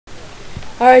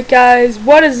Alright guys,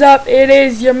 what is up? It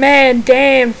is your man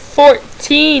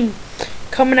Dan14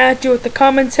 coming at you with the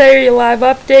commentary, live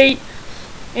update,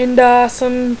 and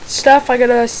some stuff. I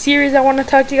got a series I want to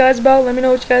talk to you guys about. Let me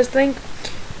know what you guys think.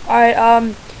 Alright,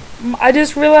 I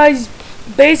just realized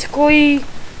basically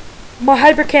my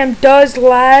hypercam does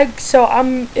lag, so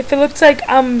if it looks like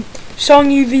I'm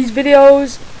showing you these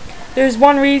videos, there's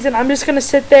one reason. I'm just gonna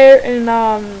sit there and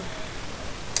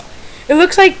it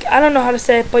looks like, I don't know how to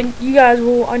say it, but you guys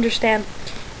will understand.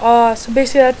 So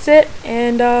basically that's it,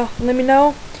 and let me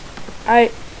know.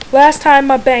 Alright, last time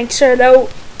my bank shared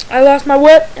out, I lost my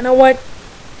whip and I went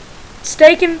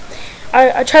staking.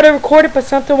 I tried to record it, but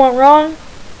something went wrong,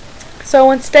 so I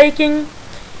went staking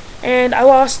and I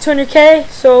lost 200k,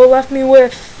 so it left me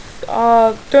with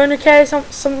 300k,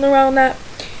 something around that.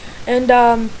 And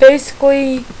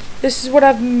basically this is what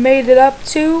I've made it up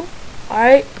to.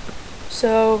 Alright,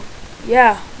 so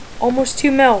yeah, almost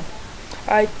 2 mil.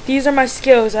 Alright, these are my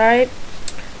skills. Alright,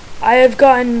 I've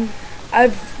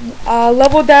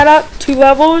leveled that up 2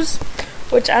 levels,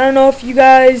 which I don't know if you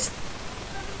guys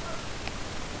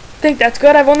think that's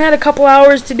good. I've only had a couple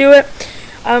hours to do it.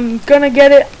 I'm gonna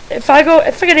get it if I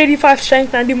get 85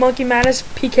 strength and I do monkey madness,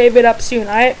 PK it up soon.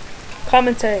 Alright,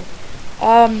 commentary.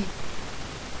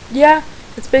 Yeah,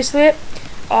 that's basically it.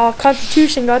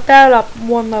 Constitution, got that up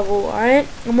 1 level. Alright,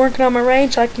 I'm working on my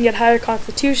range so I can get higher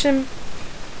constitution.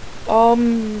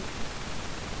 My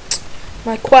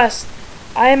quest,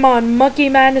 I am on monkey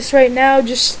madness right now,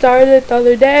 just started the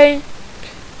other day.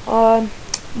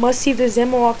 Must see the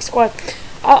Zamawalk squad.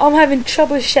 I'm having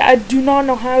trouble with shit. I do not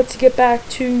know how to get back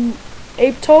to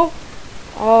Apetol.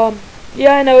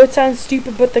 Yeah, I know it sounds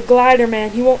stupid, but the glider, man,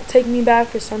 he won't take me back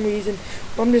for some reason.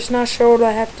 But I'm just not sure what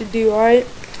I have to do. Alright,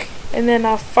 and then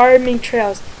farming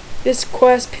trails. This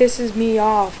quest pisses me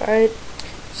off. Alright,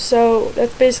 so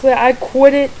that's basically, I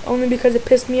quit it only because it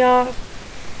pissed me off.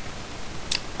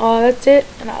 That's it.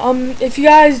 And if you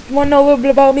guys want to know a little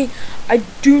bit about me, I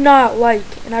do not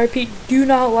like, and I repeat, do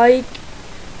not like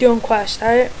doing quests.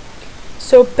 Alright,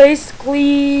 so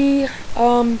basically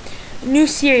new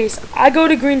series. I go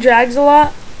to Green Drags a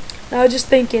lot. Now I was just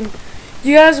thinking,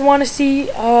 you guys want to see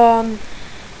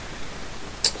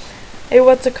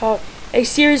what's it called? A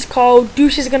series called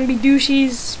Douches Gonna Be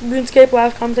Douches, RuneScape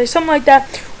live commentary, something like that,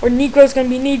 or Negroes Gonna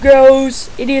Be Negroes,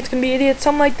 Idiots Gonna Be Idiots,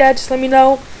 something like that. Just let me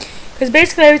know, because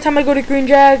basically every time I go to Green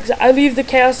Drags, I leave the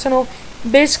Chaos Tunnel.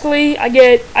 Basically, I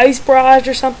get Ice Barrage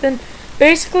or something.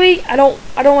 Basically, I don't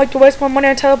like to waste my money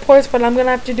on teleports, but I'm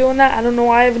gonna have to doing that. I don't know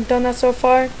why I haven't done that so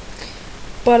far,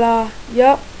 but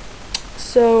yep.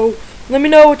 So let me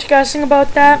know what you guys think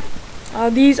about that.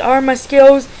 These are my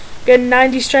skills. Getting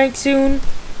 90 strength soon,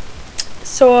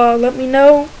 so let me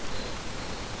know.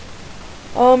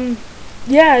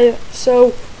 Yeah,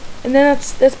 so, and then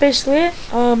that's basically it.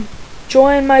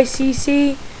 Join my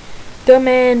CC, the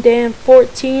man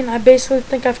Dan14. I basically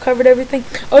think I've covered everything.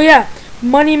 Oh yeah,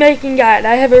 money making guide.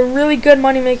 I have a really good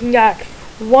money making guide.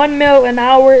 1 mil an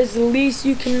hour is the least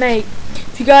you can make.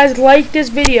 If you guys like this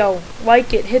video,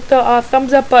 like it, hit the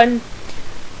thumbs up button.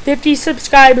 50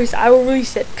 subscribers, I will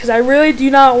release it, because I really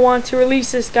do not want to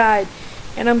release this guide,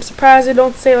 and I'm surprised I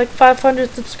don't say like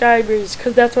 500 subscribers,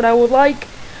 because that's what I would like.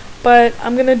 But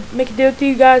I'm gonna make a deal with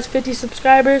you guys, 50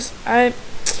 subscribers. Alright,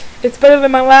 it's better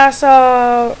than my last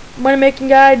money making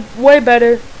guide, way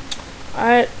better.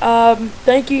 Alright,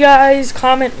 thank you guys.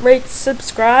 Comment, rate,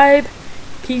 subscribe.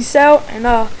 Peace out, and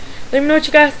let me know what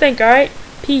you guys think. Alright,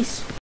 peace.